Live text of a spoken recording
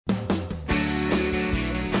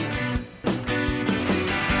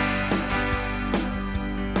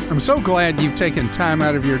I'm so glad you've taken time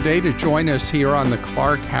out of your day to join us here on the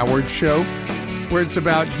Clark Howard Show, where it's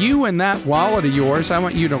about you and that wallet of yours. I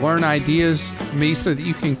want you to learn ideas from me so that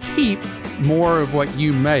you can keep more of what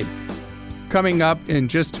you make. Coming up in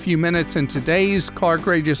just a few minutes in today's Clark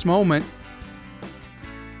Rageous Moment,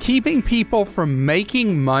 keeping people from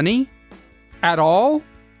making money at all?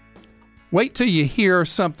 Wait till you hear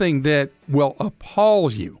something that will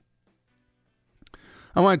appall you.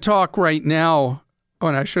 I want to talk right now,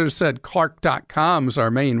 and I should have said Clark.com is our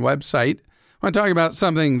main website. I want to talk about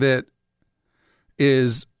something that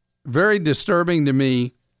is very disturbing to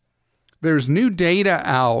me. There's new data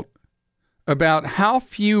out about how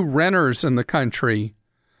few renters in the country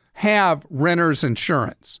have renter's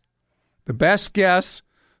insurance. The best guess,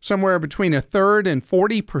 somewhere between a third and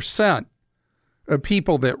 40% of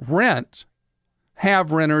people that rent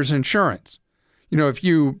have renter's insurance. You know, if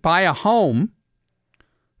you buy a home,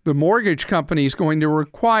 the mortgage company is going to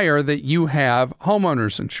require that you have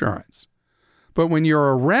homeowner's insurance. But when you're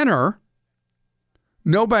a renter,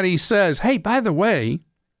 nobody says, hey, by the way,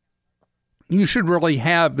 you should really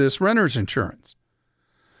have this renter's insurance.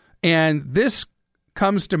 And this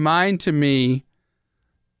comes to mind to me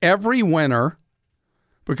every winter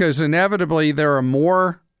because inevitably there are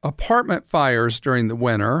more apartment fires during the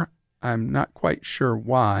winter. I'm not quite sure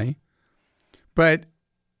why, but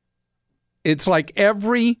it's like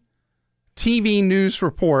every TV news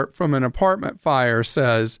report from an apartment fire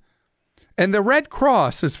says, and the Red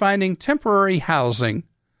Cross is finding temporary housing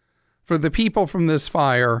for the people from this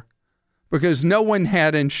fire because no one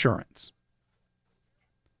had insurance.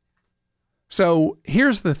 So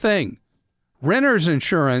here's the thing. Renter's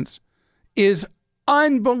insurance is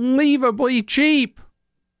unbelievably cheap.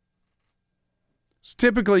 It's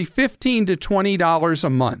typically $15 to $20 a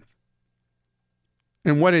month.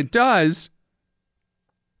 And what it does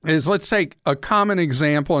is, let's take a common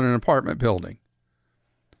example in an apartment building.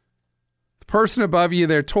 The person above you,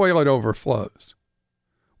 their toilet overflows.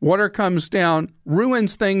 Water comes down,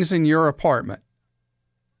 ruins things in your apartment.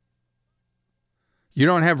 You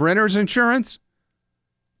don't have renter's insurance?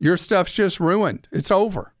 Your stuff's just ruined. It's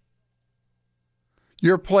over.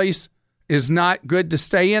 Your place is not good to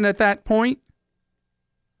stay in at that point.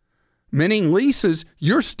 Many leases,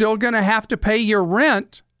 you're still going to have to pay your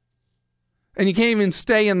rent, and you can't even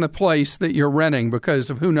stay in the place that you're renting because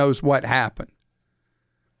of who knows what happened.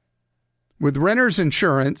 With renter's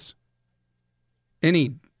insurance,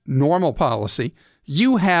 any normal policy,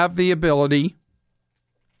 you have the ability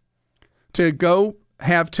to go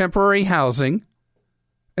have temporary housing,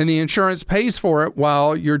 and the insurance pays for it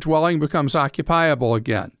while your dwelling becomes occupiable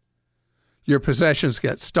again. Your possessions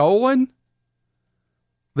get stolen.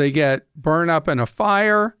 They get burned up in a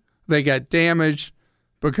fire. They get damaged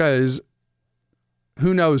because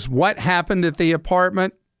who knows what happened at the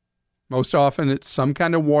apartment. Most often it's some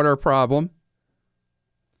kind of water problem.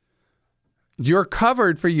 You're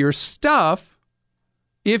covered for your stuff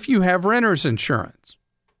if you have renter's insurance.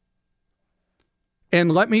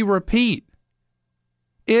 And let me repeat,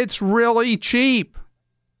 it's really cheap.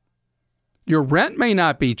 Your rent may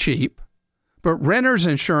not be cheap, but renter's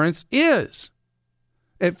insurance is.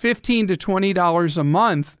 At $15 to $20 a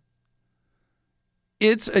month,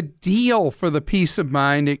 it's a deal for the peace of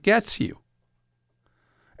mind it gets you.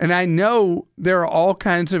 And I know there are all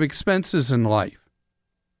kinds of expenses in life.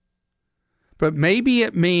 But maybe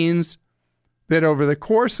it means that over the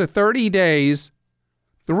course of 30 days,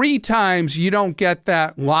 3 times you don't get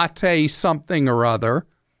that latte something or other,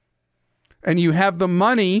 and you have the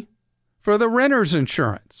money for the renter's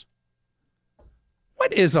insurance.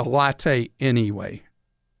 What is a latte anyway?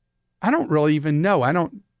 I don't really even know. I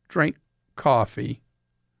don't drink coffee.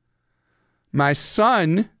 My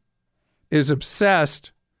son is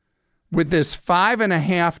obsessed with this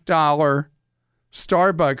 $5.50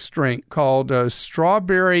 Starbucks drink called a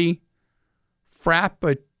strawberry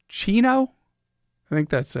frappuccino. I think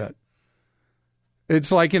that's it.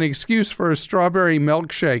 It's like an excuse for a strawberry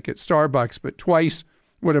milkshake at Starbucks, but twice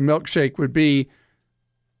what a milkshake would be,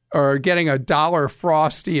 or getting a $1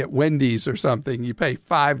 Frosty at Wendy's or something. You pay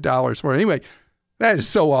 $5 for it. Anyway, that is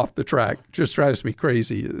so off the track. Just drives me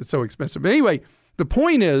crazy. It's so expensive. But anyway, the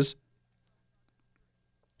point is,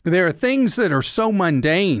 there are things that are so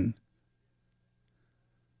mundane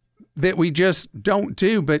that we just don't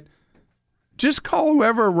do. But just call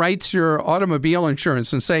whoever writes your automobile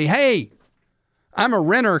insurance and say, hey, I'm a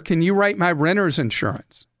renter. Can you write my renter's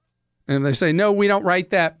insurance? And they say, no, we don't write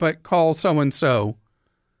that, but call so-and-so.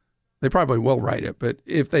 They probably will write it, but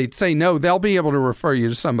if they say no, they'll be able to refer you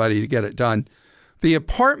to somebody to get it done. The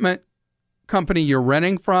apartment company you're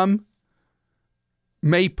renting from,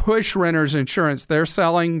 may push renters insurance they're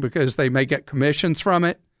selling because they may get commissions from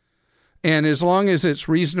it. And as long as it's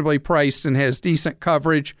reasonably priced and has decent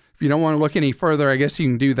coverage, if you don't want to look any further, I guess you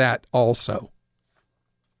can do that also.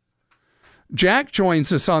 Jack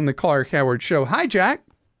joins us on the Clark Howard Show. Hi, Jack.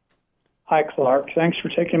 Hi, Clark. Thanks for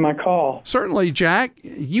taking my call. Certainly, Jack.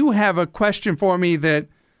 You have a question for me that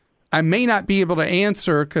I may not be able to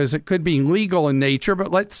answer because it could be legal in nature,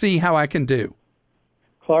 but let's see how I can do.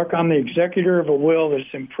 Clark, I'm the executor of a will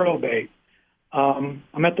that's in probate. I'm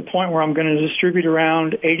at the point where I'm going to distribute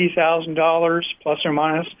around $80,000 plus or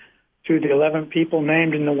minus to the 11 people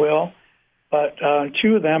named in the will, but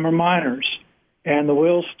 2 of them are minors, and the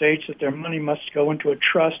will states that their money must go into a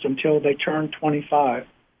trust until they turn 25.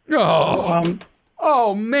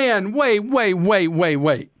 Oh, man,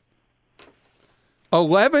 wait.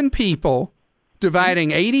 11 people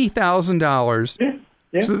dividing $80,000.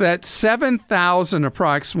 Yeah. So that's $7,000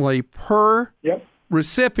 approximately per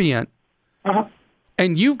recipient. Uh-huh.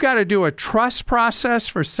 And you've got to do a trust process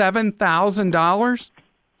for $7,000?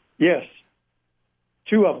 Yes.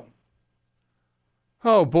 2 of them.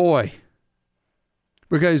 Oh, boy.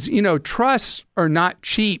 Because, trusts are not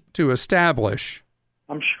cheap to establish.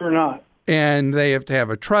 I'm sure not. And they have to have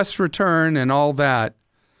a trust return and all that.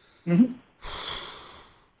 Mm-hmm.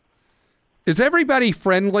 Is everybody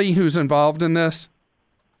friendly who's involved in this?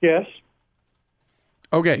 Yes.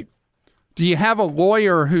 Okay. Do you have a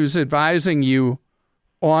lawyer who's advising you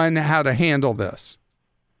on how to handle this?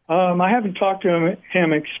 I haven't talked to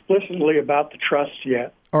him explicitly about the trust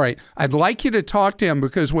yet. All right. I'd like you to talk to him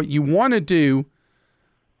because what you want to do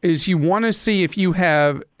is you want to see if you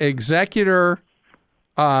have executor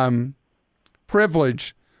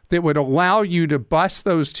privilege that would allow you to bust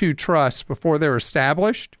those 2 trusts before they're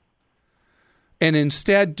established and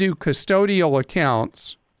instead do custodial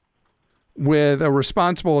accounts with a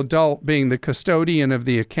responsible adult being the custodian of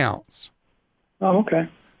the accounts. Oh, okay.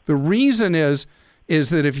 The reason is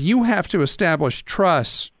that if you have to establish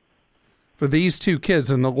trusts for these 2 kids,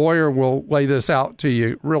 and the lawyer will lay this out to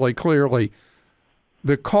you really clearly,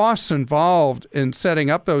 the costs involved in setting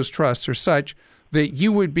up those trusts are such that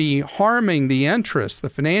you would be harming the interests, the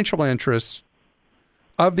financial interests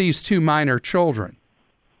of these 2 minor children.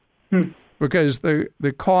 Because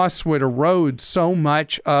the costs would erode so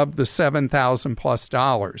much of the $7,000 plus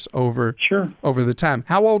over the time.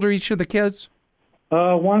 How old are each of the kids?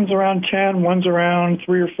 One's around 10, one's around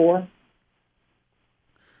 3 or 4.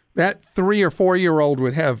 That 3 or 4-year-old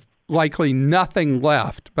would have likely nothing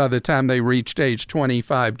left by the time they reached age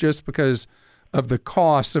 25, just because of the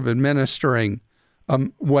cost of administering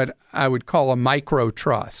what I would call a micro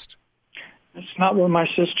trust. That's not what my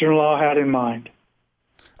sister-in-law had in mind.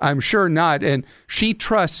 I'm sure not. And she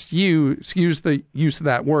trusts you, excuse the use of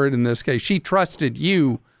that word in this case, she trusted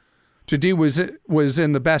you to do was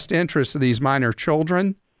in the best interest of these minor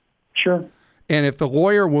children. Sure. And if the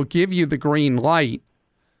lawyer will give you the green light,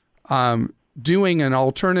 doing an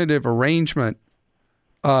alternative arrangement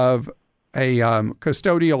of a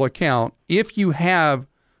custodial account, if you have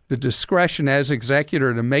the discretion as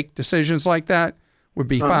executor to make decisions like that, would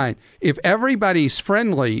be fine. If everybody's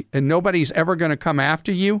friendly and nobody's ever going to come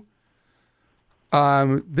after you,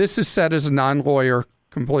 this is set as a non-lawyer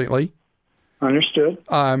completely. Understood.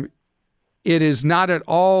 It is not at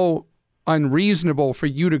all unreasonable for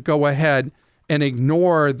you to go ahead and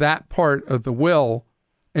ignore that part of the will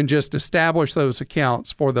and just establish those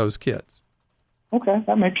accounts for those kids. Okay,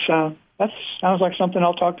 that sounds like something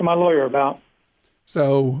I'll talk to my lawyer about.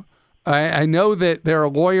 So I know that there are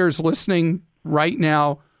lawyers listening right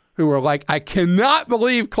now who are like, I cannot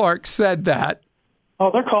believe Clark said that.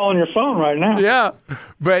 Oh, they're calling your phone right now. Yeah,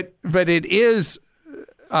 but it is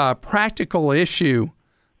a practical issue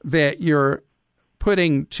that you're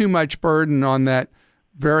putting too much burden on that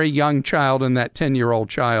very young child and that 10-year-old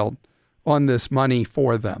child on this money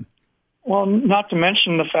for them. Well, not to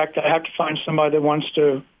mention the fact that I have to find somebody that wants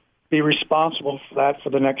to be responsible for that for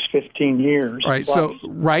the next 15 years. Right. Plus. So,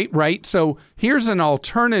 right. So here's an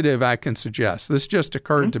alternative I can suggest. This just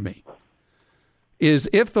occurred to me. Is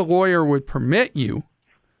if the lawyer would permit you,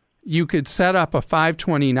 you could set up a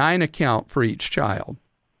 529 account for each child.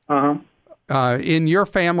 In your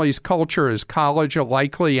family's culture, is college a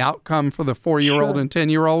likely outcome for the 4-year-old and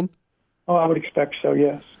 10-year-old? Oh, I would expect so,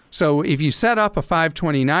 yes. So if you set up a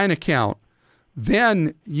 529 account,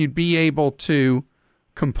 then you'd be able to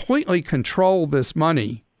completely control this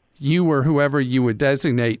money, you or whoever you would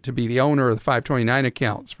designate to be the owner of the 529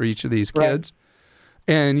 accounts for each of these kids.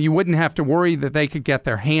 Right. And you wouldn't have to worry that they could get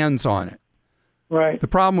their hands on it. Right. The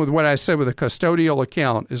problem with what I said with a custodial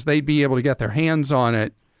account is they'd be able to get their hands on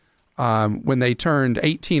it when they turned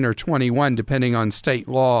 18 or 21, depending on state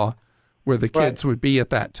law, where the kids would be at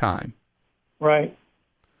that time. Right.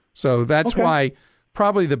 So that's why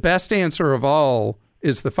probably the best answer of all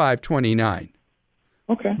is the 529.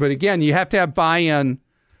 Okay. But again, you have to have buy-in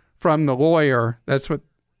from the lawyer. That's what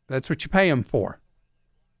you pay him for.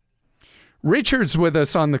 Richard's with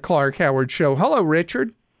us on the Clark Howard Show. Hello,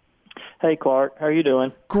 Richard. Hey, Clark. How are you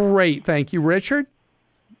doing? Great. Thank you, Richard.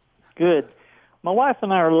 Good. My wife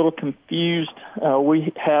and I are a little confused.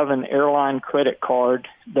 We have an airline credit card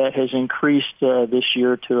that has increased this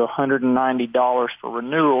year to $190 for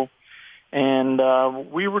renewal,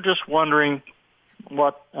 and we were just wondering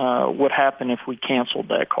what would happen if we canceled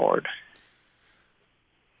that card.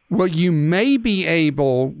 Well, you may be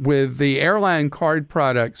able, with the airline card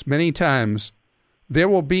products, many times, there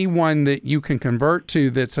will be one that you can convert to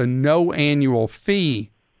that's a no annual fee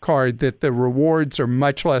card that the rewards are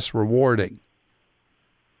much less rewarding.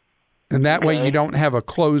 And that way you don't have a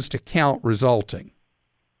closed account resulting.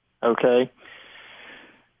 Okay.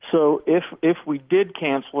 So if we did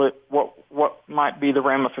cancel it, what might be the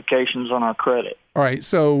ramifications on our credit? All right.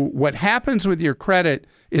 So what happens with your credit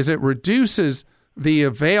is it reduces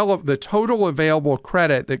the total available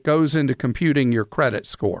credit that goes into computing your credit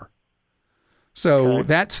score. So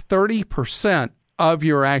that's 30% of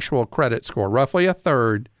your actual credit score. Roughly a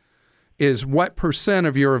third is what percent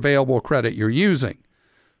of your available credit you're using.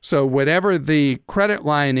 So whatever the credit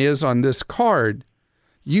line is on this card,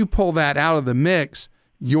 you pull that out of the mix,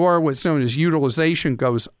 your what's known as utilization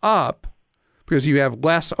goes up because you have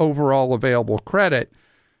less overall available credit,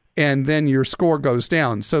 and then your score goes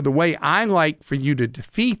down. So the way I like for you to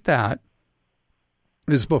defeat that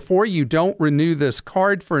is before you don't renew this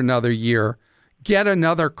card for another year, get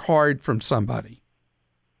another card from somebody.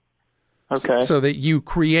 Okay. So that you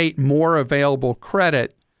create more available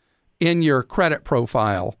credit in your credit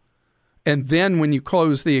profile. And then when you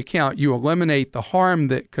close the account, you eliminate the harm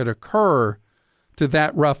that could occur to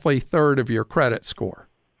that roughly third of your credit score.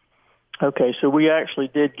 Okay, so we actually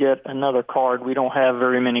did get another card. We don't have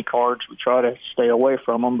very many cards. We try to stay away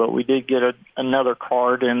from them, but we did get another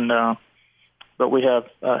card, and but we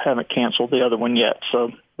haven't canceled the other one yet.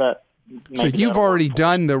 So you've already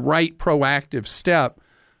done the right proactive step.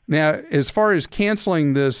 Now, as far as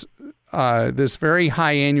canceling this very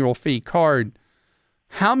high annual fee card,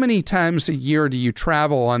 how many times a year do you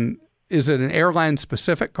travel on? Is it an airline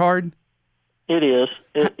specific card? It is.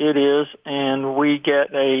 It is, and we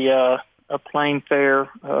get a plane fare,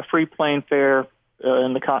 a free plane fare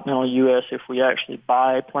in the continental U.S. if we actually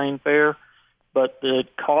buy a plane fare. But the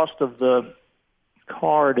cost of the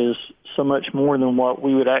card is so much more than what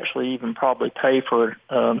we would actually even probably pay for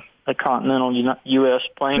a continental U.S.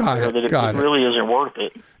 plane fare that it really isn't worth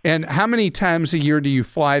it. And how many times a year do you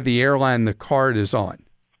fly the airline the card is on?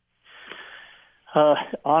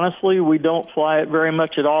 Honestly, we don't fly it very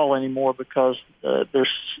much at all anymore because there's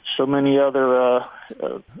so many other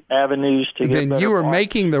avenues to get better. Then you are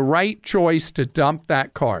making the right choice to dump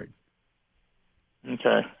that card.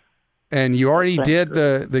 Okay. And you already did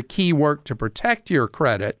the key work to protect your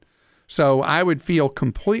credit, so I would feel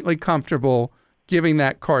completely comfortable giving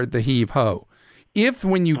that card the heave-ho. If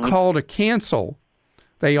when you call to cancel,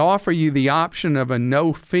 they offer you the option of a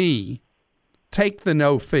no fee, take the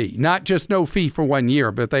no fee. Not just no fee for 1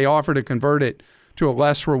 year, but they offer to convert it to a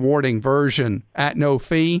less rewarding version at no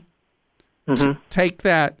fee. Take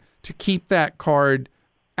that to keep that card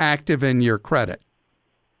active in your credit.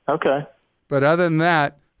 Okay. But other than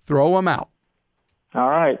that, throw them out. All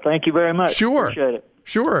right. Thank you very much. Sure. Appreciate it.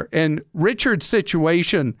 Sure. And Richard's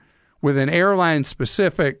situation with an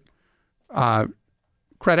airline-specific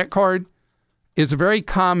credit card is a very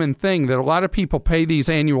common thing that a lot of people pay these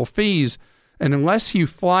annual fees, and unless you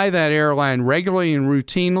fly that airline regularly and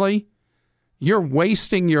routinely, you're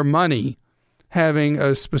wasting your money having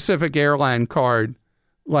a specific airline card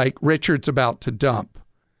like Richard's about to dump.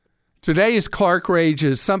 Today's Clark Rage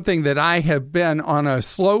is something that I have been on a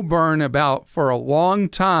slow burn about for a long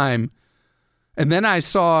time, and then I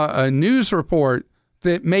saw a news report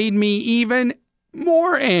that made me even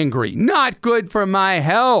more angry. Not good for my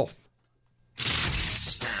health.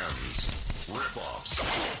 Scams,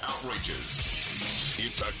 rip-offs, outrages.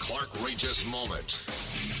 It's a Clark Rageous moment.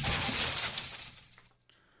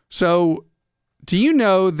 So, do you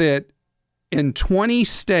know that in 20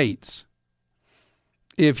 states,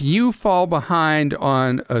 if you fall behind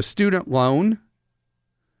on a student loan,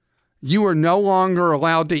 you are no longer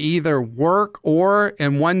allowed to either work or,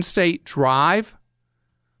 in one state, drive?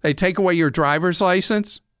 They take away your driver's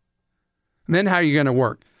license. And then how are you going to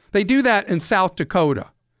work? They do that in South Dakota.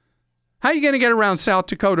 How are you going to get around South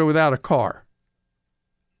Dakota without a car?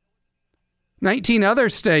 19 other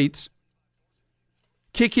states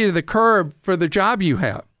kick you to the curb for the job you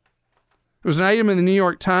have. There was an item in the New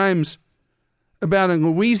York Times about in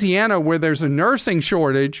Louisiana where there's a nursing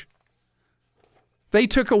shortage. They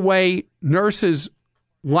took away nurses'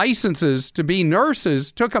 licenses to be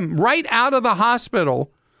nurses, took them right out of the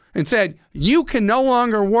hospital and said, you can no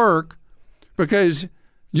longer work because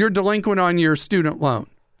you're delinquent on your student loan.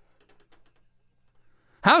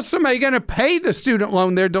 How's somebody going to pay the student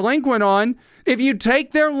loan they're delinquent on if you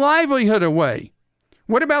take their livelihood away?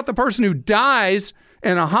 What about the person who dies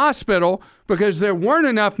in a hospital because there weren't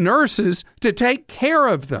enough nurses to take care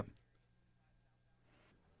of them?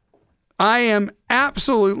 I am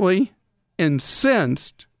absolutely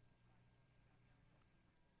incensed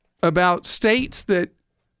about states that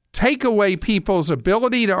take away people's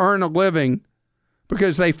ability to earn a living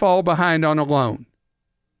because they fall behind on a loan.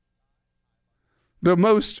 The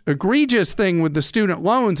most egregious thing with the student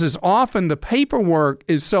loans is often the paperwork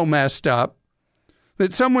is so messed up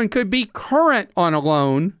that someone could be current on a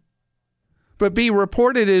loan but be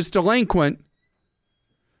reported as delinquent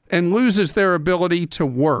and loses their ability to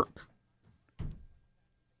work.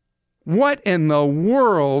 What in the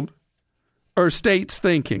world are states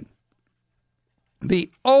thinking?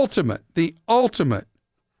 The ultimate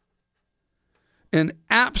and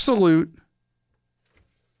absolute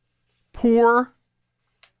poor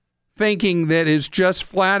thinking that is just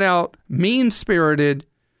flat out mean-spirited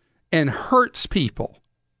and hurts people.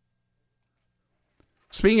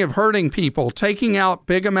 Speaking of hurting people, taking out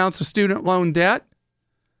big amounts of student loan debt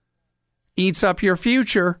eats up your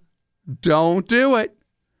future. Don't do it.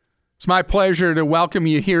 It's my pleasure to welcome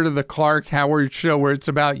you here to the Clark Howard Show, where it's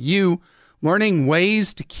about you learning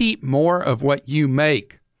ways to keep more of what you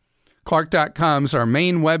make. Clark.com is our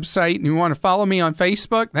main website, and you want to follow me on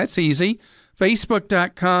Facebook? That's easy.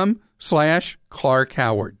 Facebook.com/Clark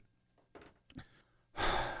Howard.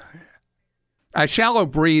 I shallow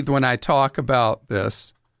breathe when I talk about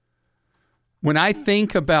this. When I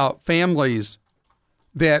think about families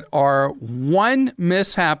that are one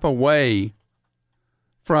mishap away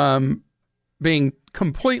from being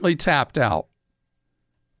completely tapped out,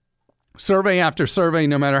 survey after survey,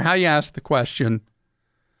 no matter how you ask the question,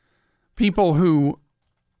 people who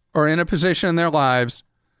are in a position in their lives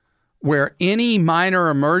where any minor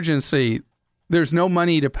emergency, there's no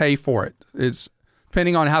money to pay for it. It's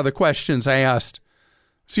depending on how the question's asked.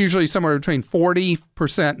 It's usually somewhere between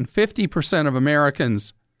 40% and 50% of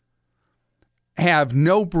Americans have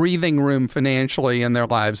no breathing room financially in their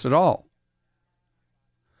lives at all.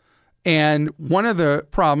 And one of the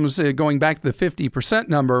problems, going back to the 50%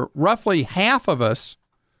 number, roughly half of us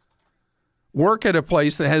work at a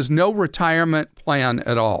place that has no retirement plan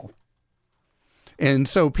at all. And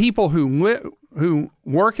so people who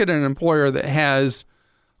work at an employer that has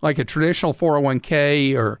like a traditional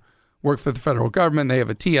 401k or work for the federal government, they have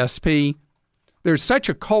a TSP, there's such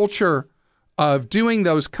a culture of doing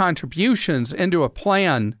those contributions into a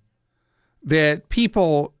plan that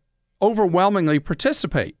people overwhelmingly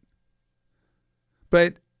participate.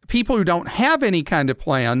 But people who don't have any kind of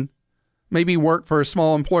plan maybe work for a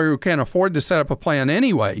small employer who can't afford to set up a plan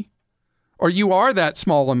anyway, or you are that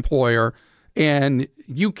small employer and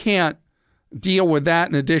you can't deal with that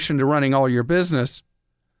in addition to running all your business.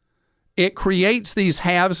 It creates these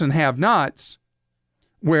haves and have-nots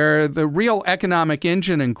where the real economic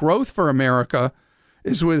engine and growth for America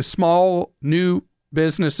is with small, new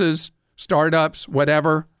businesses, startups,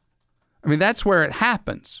 whatever. I mean, that's where it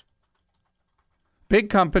happens. Big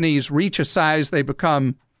companies reach a size, they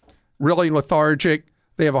become really lethargic,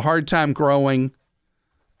 they have a hard time growing,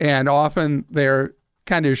 and often they're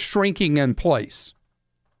kind of shrinking in place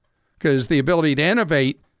because the ability to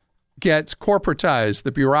innovate gets corporatized.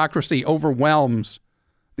 The bureaucracy overwhelms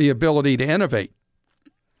the ability to innovate.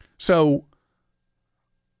 So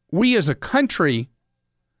we as a country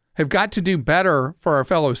have got to do better for our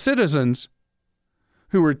fellow citizens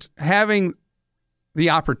who are having the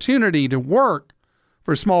opportunity to work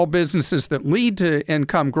for small businesses that lead to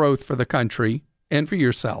income growth for the country and for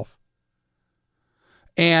yourself,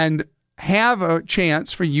 and have a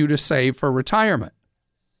chance for you to save for retirement.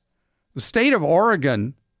 The state of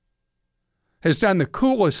Oregon has done the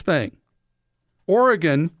coolest thing.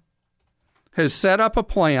 Oregon has set up a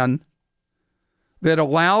plan that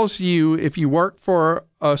allows you, if you work for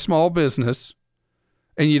a small business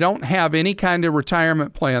and you don't have any kind of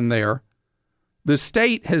retirement plan there, the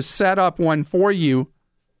state has set up one for you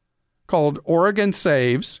called Oregon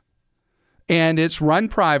Saves, and it's run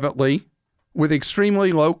privately with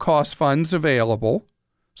extremely low-cost funds available.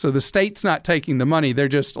 So the state's not taking the money. They're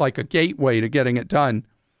just like a gateway to getting it done.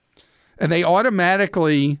 And they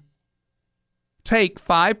automatically take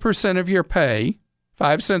 5% of your pay,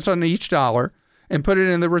 5 cents on each dollar, and put it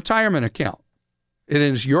in the retirement account. It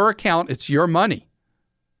is your account. It's your money.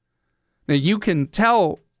 Now, you can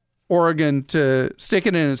tell Oregon to stick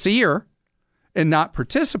it in its ear and not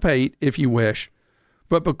participate if you wish.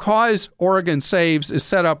 But because Oregon Saves is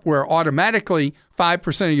set up where automatically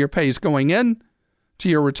 5% of your pay is going in to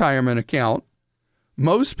your retirement account,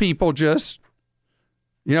 most people just,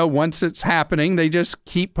 once it's happening, they just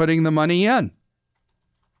keep putting the money in.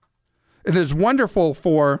 It is wonderful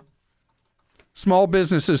for small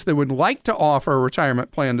businesses that would like to offer a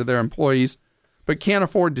retirement plan to their employees but can't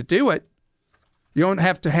afford to do it. You don't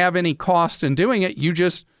have to have any cost in doing it. You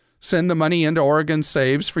just send the money into Oregon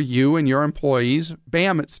Saves for you and your employees.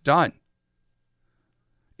 Bam, it's done.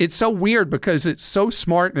 It's so weird because it's so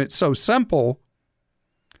smart and it's so simple.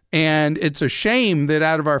 And it's a shame that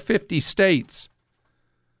out of our 50 states,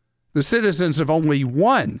 the citizens of only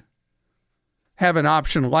one have an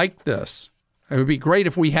option like this. It would be great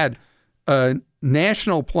if we had a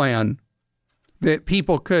national plan that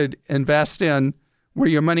people could invest in where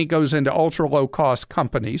your money goes into ultra low cost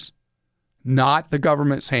companies, not the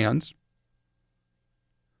government's hands.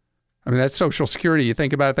 I mean, that's Social Security. You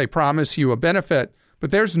think about it, they promise you a benefit,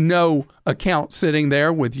 but there's no account sitting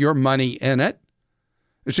there with your money in it.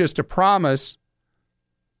 It's just a promise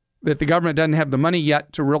that the government doesn't have the money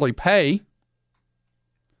yet to really pay.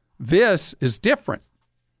 This is different.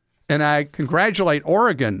 And I congratulate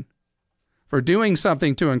Oregon for doing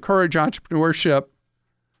something to encourage entrepreneurship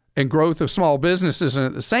and growth of small businesses, and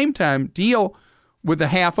at the same time deal with the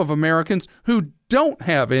half of Americans who don't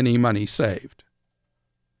have any money saved.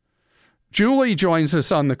 Julie joins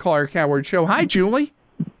us on the Clark Howard Show. Hi, Julie.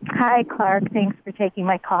 Hi, Clark. Thanks for taking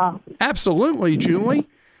my call. Absolutely, Julie.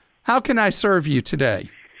 How can I serve you today?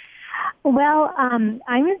 Well, I'm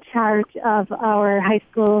in charge of our high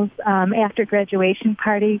school's after graduation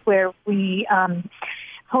party where we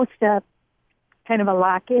host a kind of a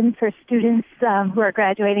lock-in for students who are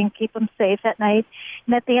graduating, keep them safe at night.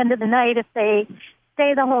 And at the end of the night, if they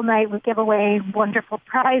stay the whole night, we give away wonderful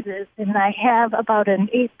prizes. And I have about an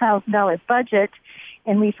 $8,000 budget,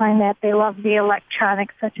 and we find that they love the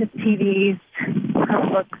electronics such as TVs,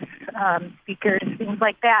 Chromebooks, speakers, things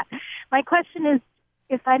like that. My question is,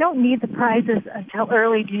 if I don't need the prizes until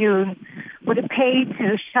early June, would it pay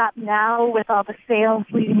to shop now with all the sales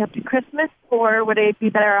leading up to Christmas, or would I be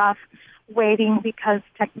better off waiting because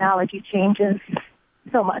technology changes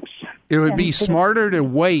so much? It would be smarter to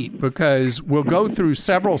wait because we'll go through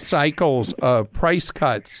several cycles of price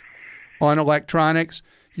cuts on electronics.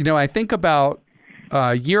 I think about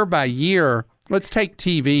year by year, let's take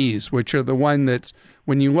TVs, which are the one that's,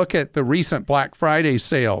 when you look at the recent Black Friday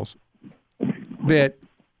sales, that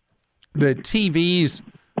the TVs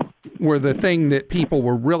were the thing that people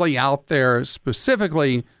were really out there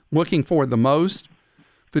specifically looking for the most.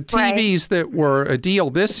 The TVs that were a deal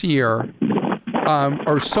this year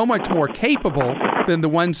are so much more capable than the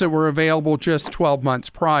ones that were available just 12 months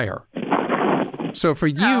prior. So for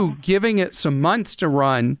you, giving it some months to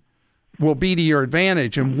run will be to your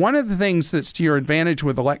advantage. And one of the things that's to your advantage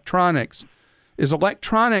with electronics is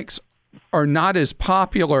electronics are not as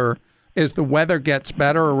popular as the weather gets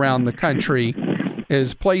better around the country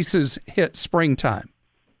as places hit springtime.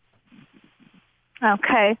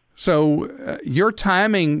 Okay. So your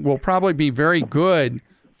timing will probably be very good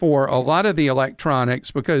for a lot of the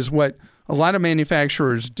electronics because what a lot of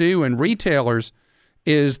manufacturers do and retailers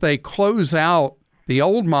is they close out the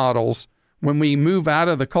old models when we move out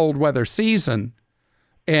of the cold weather season,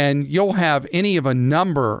 and you'll have any of a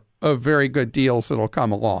number of very good deals that'll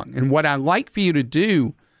come along. And what I'd like for you to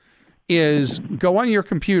do is go on your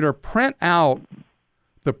computer, print out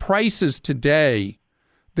the prices today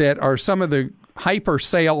that are some of the hyper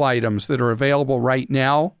sale items that are available right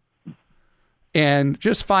now, and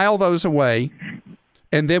just file those away.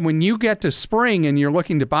 And then when you get to spring and you're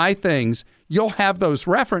looking to buy things, you'll have those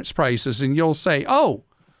reference prices and you'll say,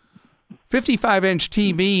 55-inch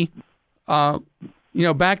TV,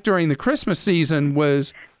 back during the Christmas season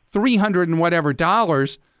was $300 and whatever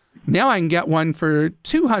dollars. Now I can get one for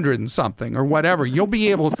 $200 and something or whatever. You'll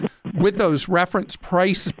be able to, with those reference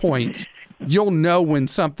price points, you'll know when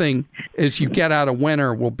something, as you get out of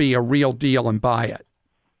winter, will be a real deal and buy it.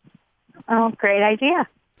 Oh, great idea.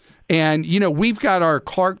 And, we've got our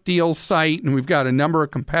Clark Deals site, and we've got a number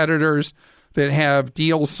of competitors that have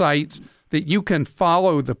deal sites that you can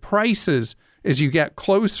follow the prices as you get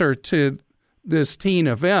closer to this teen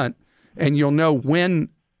event, and you'll know when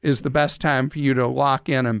is the best time for you to lock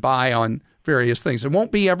in and buy on various things. It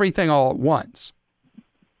won't be everything all at once.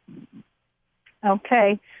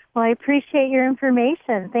 Okay. Well, I appreciate your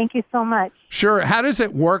information. Thank you so much. Sure. How does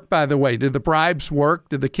it work, by the way? Did the bribes work?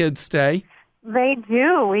 Did the kids stay? They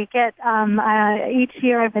do. We get, each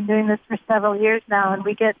year, I've been doing this for several years now, and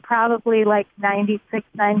we get probably like 96,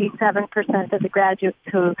 97% of the graduates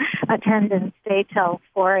who attend and stay till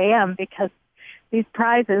 4 a.m. because these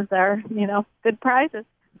prizes are, good prizes.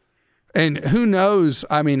 And who knows,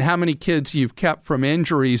 how many kids you've kept from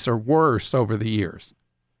injuries or worse over the years.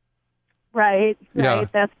 Right. Yeah.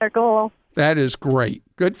 That's our goal. That is great.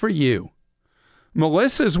 Good for you.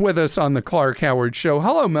 Melissa's with us on the Clark Howard Show.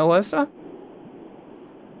 Hello, Melissa.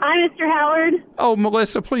 Hi, Mr. Howard. Oh,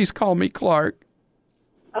 Melissa, please call me Clark.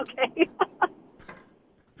 Okay.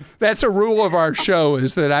 That's a rule of our show,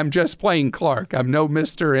 is that I'm just plain Clark. I'm no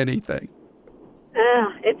Mr. anything.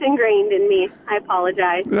 It's ingrained in me. I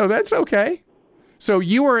apologize. No, that's okay. So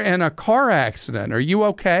you were in a car accident. Are you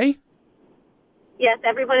okay? Yes,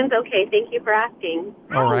 everyone's okay. Thank you for asking.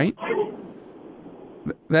 All right.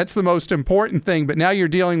 That's the most important thing. But now you're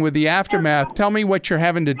dealing with the aftermath. Tell me what you're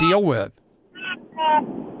having to deal with.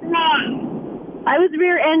 I was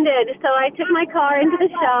rear-ended, so I took my car into the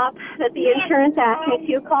shop that the insurance asked me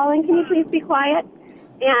to. Colin, can you please be quiet?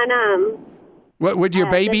 And What would your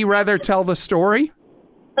baby rather tell the story?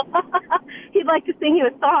 he'd like to sing you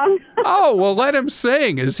a song. Oh, well, let him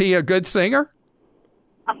sing. Is he a good singer?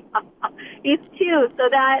 He's 2, so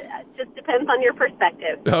that just depends on your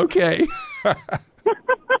perspective. Okay.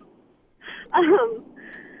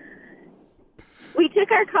 We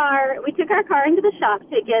took our car into the shop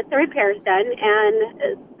to get the repairs done,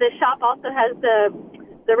 and the shop also has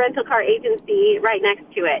the rental car agency right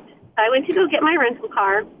next to it. So I went to go get my rental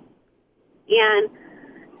car, and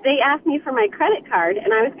they asked me for my credit card,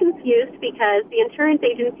 and I was confused because the insurance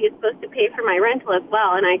agency is supposed to pay for my rental as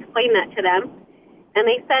well, and I explained that to them, and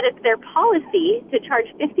they said it's their policy to charge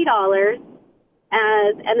 $50,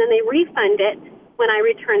 and then they refund it when I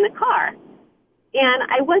return the car. And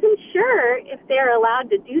I wasn't sure if they're allowed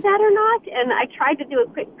to do that or not. And I tried to do a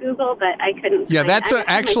quick Google, but I couldn't. Yeah, that's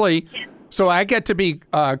actually, so I get to be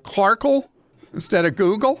Clarkle instead of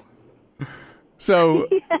Google. So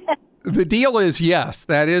the deal is, yes,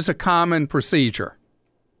 that is a common procedure.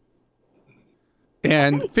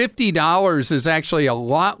 And $50 is actually a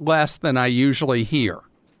lot less than I usually hear.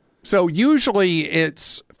 So usually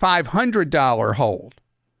it's $500 hold.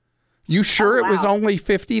 You sure it was only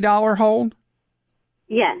 $50 hold?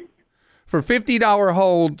 Yes. For $50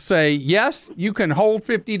 hold, say, yes, you can hold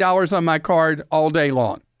 $50 on my card all day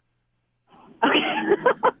long. Okay.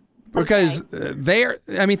 Because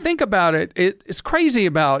think about it. It's crazy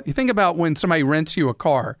you think about when somebody rents you a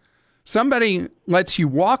car. Somebody lets you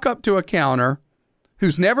walk up to a counter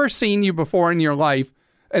who's never seen you before in your life,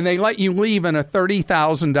 and they let you leave in a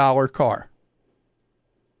 $30,000 car.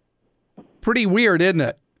 Pretty weird, isn't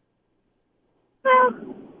it?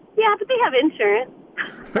 Well, yeah, but they have insurance.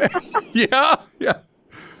 Yeah.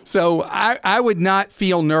 So I would not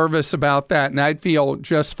feel nervous about that, and I'd feel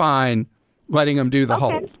just fine letting them do the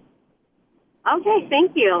hold. Okay,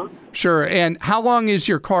 thank you. Sure. And how long is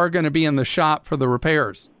your car going to be in the shop for the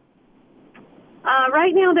repairs?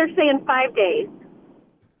 Right now they're saying 5 days.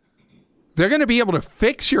 They're going to be able to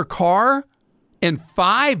fix your car in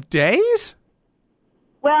 5 days?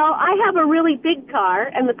 Well, I have a really big car,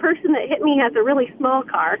 and the person that hit me has a really small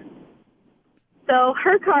car. So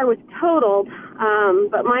her car was totaled,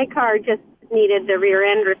 but my car just needed the rear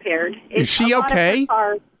end repaired. Is she okay?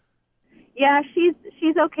 Yeah,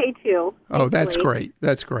 she's okay too. Oh, that's great.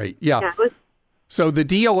 That's great. Yeah. Yeah, so the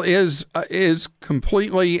deal is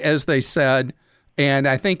completely as they said, and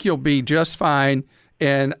I think you'll be just fine.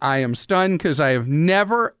 And I am stunned because I have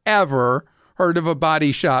never, ever heard of a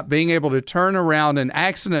body shop being able to turn around an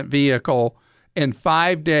accident vehicle in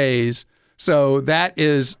 5 days. So that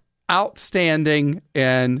is outstanding.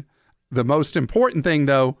 And the most important thing,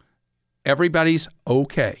 though, everybody's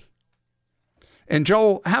okay. And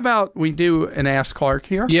Joel, how about we do an Ask Clark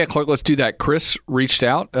here? Yeah, Clark, let's do that. Chris reached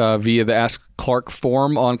out via the Ask Clark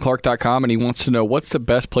form on Clark.com, and he wants to know what's the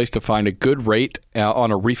best place to find a good rate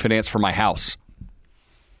on a refinance for my house.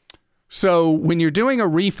 So when you're doing a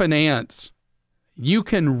refinance, you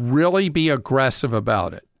can really be aggressive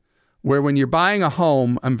about it. Where when you're buying a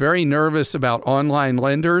home, I'm very nervous about online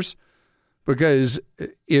lenders because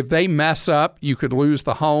if they mess up, you could lose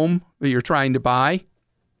the home that you're trying to buy.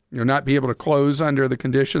 You'll not be able to close under the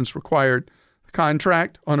conditions required the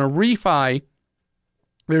contract. On a refi,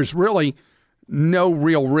 there's really no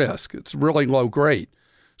real risk. It's really low grade.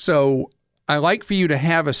 So I like for you to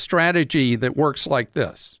have a strategy that works like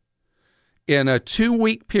this. In a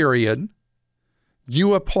 2-week period,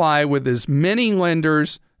 you apply with as many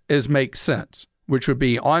lenders as makes sense. which would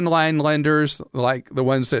be online lenders like the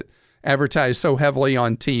ones that advertise so heavily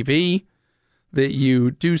on TV, that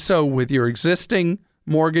you do so with your existing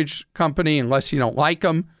mortgage company unless you don't like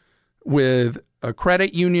them, with a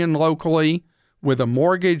credit union locally, with a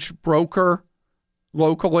mortgage broker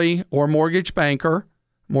locally, or mortgage banker.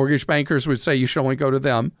 Mortgage bankers would say you should only go to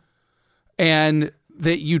them. And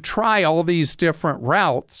that you try all these different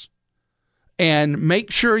routes and make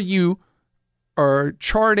sure you are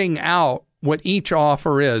charting out what each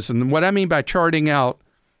offer is. And what I mean by charting out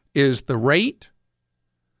is the rate,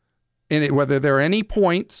 and whether there are any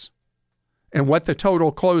points, and what the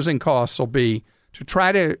total closing costs will be, to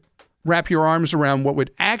try to wrap your arms around what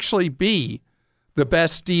would actually be the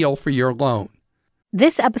best deal for your loan.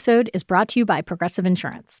 This episode is brought to you by Progressive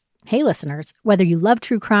Insurance. Hey, listeners, whether you love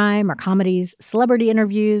true crime or comedies, celebrity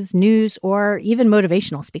interviews, news, or even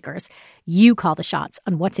motivational speakers, you call the shots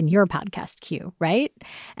on what's in your podcast queue, right?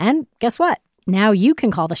 And guess what? Now you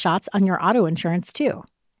can call the shots on your auto insurance, too.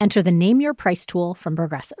 Enter the Name Your Price tool from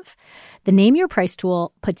Progressive. The Name Your Price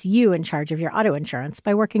tool puts you in charge of your auto insurance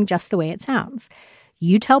by working just the way it sounds.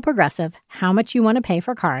 You tell Progressive how much you want to pay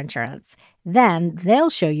for car insurance. Then they'll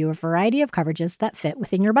show you a variety of coverages that fit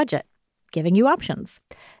within your budget, giving you options.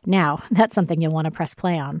 Now, that's something you'll want to press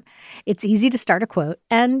play on. It's easy to start a quote,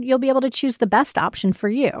 and you'll be able to choose the best option for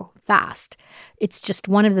you fast. It's just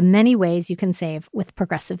one of the many ways you can save with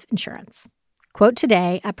Progressive Insurance. Quote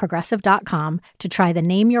today at Progressive.com to try the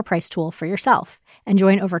Name Your Price tool for yourself and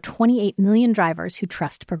join over 28 million drivers who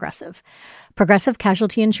trust Progressive. Progressive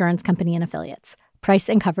Casualty Insurance Company and Affiliates. Price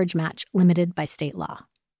and coverage match limited by state law.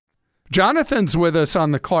 Jonathan's with us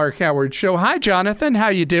on the Clark Howard Show. Hi, Jonathan. How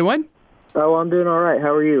you doing? Oh, I'm doing all right.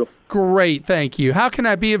 How are you? Great, thank you. How can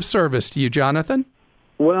I be of service to you, Jonathan?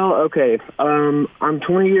 Well, okay. I'm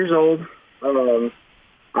 20 years old.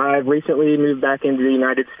 I've recently moved back into the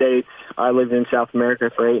United States. I lived in South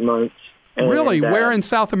America for 8 months. Really? Where in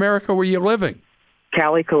South America were you living?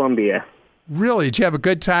 Cali, Colombia. Really? Did you have a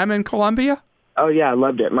good time in Colombia? Oh, yeah, I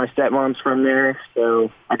loved it. My stepmom's from there,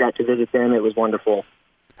 so I got to visit them. It was wonderful.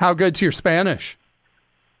 How good's your Spanish?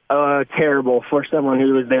 Terrible for someone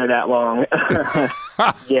who was there that long.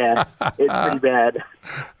 Yeah, it's pretty bad.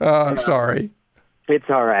 I'm sorry. It's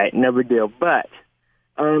all right. No big deal. But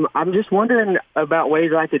I'm just wondering about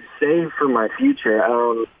ways I could save for my future.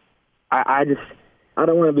 I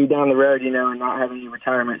don't want to be down the road, and not have any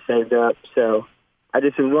retirement saved up. So I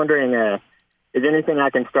just was wondering, is there anything I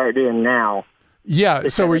can start doing now? Yeah.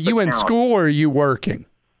 So are you in school or are you working?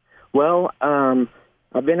 Well,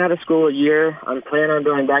 I've been out of school a year. I'm planning on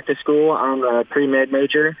going back to school. I'm a pre-med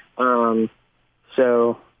major.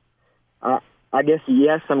 So I guess,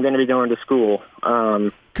 yes, I'm going to be going to school.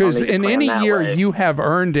 Because in any year you have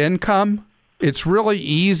earned income, it's really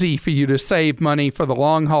easy for you to save money for the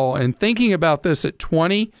long haul. And thinking about this at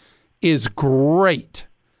 20 is great,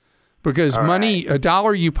 because money, a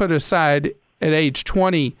dollar you put aside at age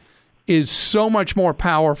 20 is so much more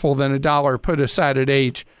powerful than a dollar put aside at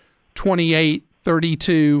age 28,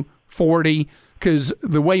 32, 40, because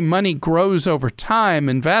the way money grows over time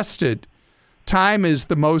invested, time is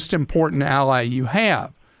the most important ally you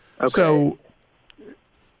have. Okay. So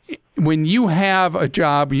when you have a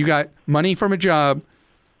job, you got money from a job,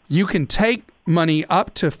 you can take money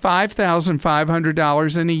up to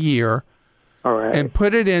 $5,500 in a year and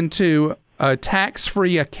put it into a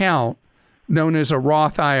tax-free account known as a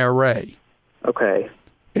Roth IRA. Okay.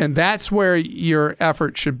 And that's where your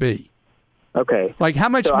effort should be. Okay. Like how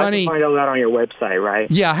much money? I can find all that on your website,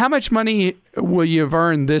 right? Yeah. How much money will you have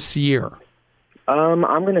earned this year? I'm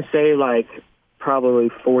going to say like probably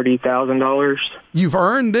 $40,000. You've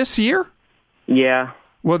earned this year? Yeah.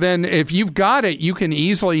 Well, then if you've got it, you can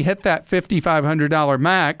easily hit that $5,500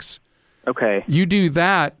 max. Okay. You do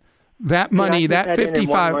that. That money, that 55. In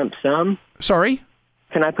one lump sum? Sorry?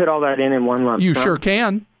 Can I put all that in one lump sum? You sure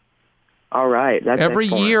can. All right. That's every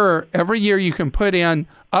year you can put in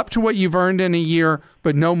up to what you've earned in a year,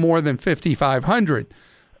 but no more than $5,500.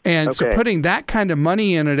 And so putting that kind of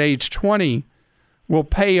money in at age 20 will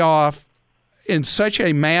pay off in such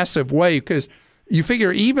a massive way, because you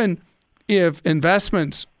figure even if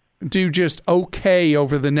investments do just okay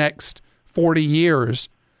over the next 40 years,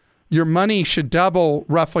 your money should double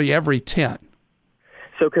roughly every 10.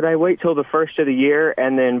 So could I wait till the first of the year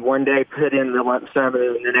and then one day put in the lump sum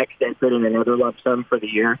and then the next day put in another lump sum for the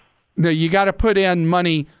year? No, you got to put in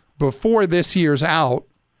money before this year's out.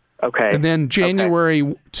 Okay. And then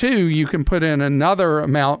January 2, you can put in another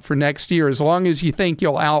amount for next year, as long as you think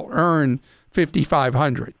you'll out-earn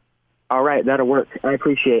 $5,500. All right, that'll work. I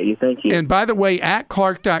appreciate you. Thank you. And by the way, at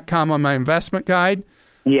Clark.com on my investment guide,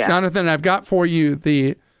 Jonathan, I've got for you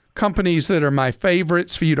the companies that are my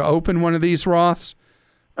favorites for you to open one of these Roths,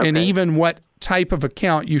 and even what type of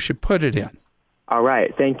account you should put it in. All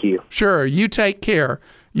right. Thank you. Sure. You take care.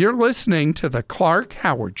 You're listening to The Clark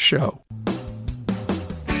Howard Show.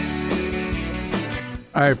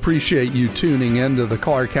 I appreciate you tuning into The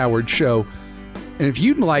Clark Howard Show. And if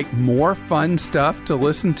you'd like more fun stuff to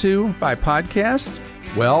listen to by podcast,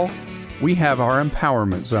 well, we have our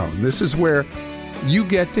Empowerment Zone. This is where you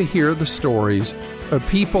get to hear the stories of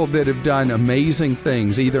people that have done amazing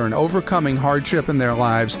things, either in overcoming hardship in their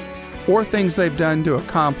lives or things they've done to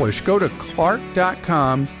accomplish. Go to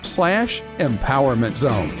clark.com/empowerment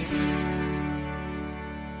zone.